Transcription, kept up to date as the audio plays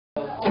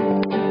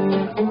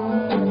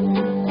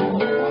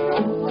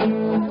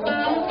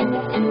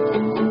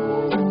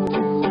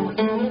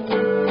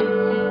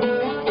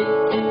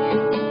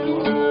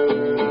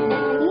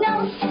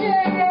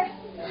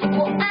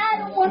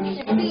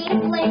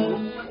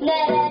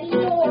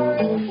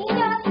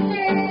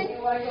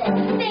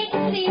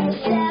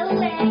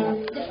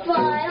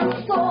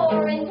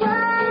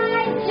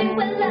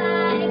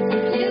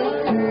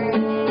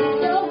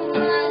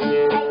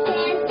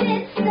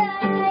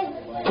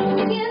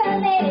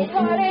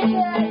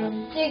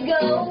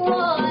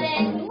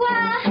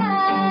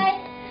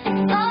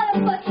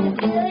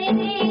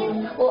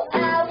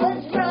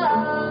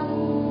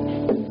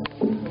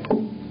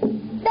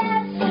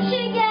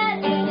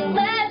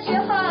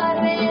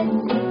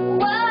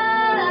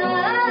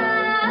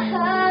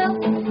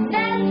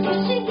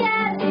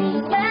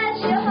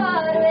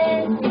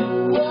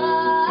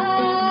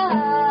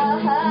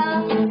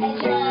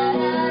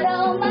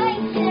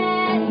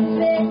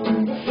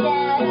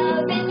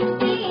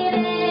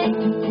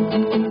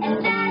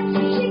And that's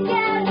what you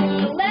get when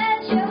you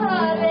let your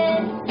heart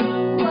in.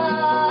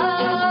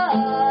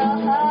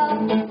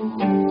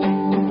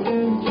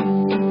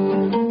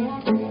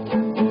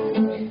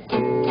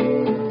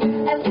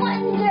 I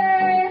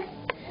wonder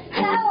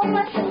how am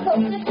I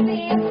supposed to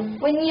feel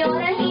when you're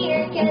not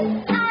here,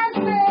 'cause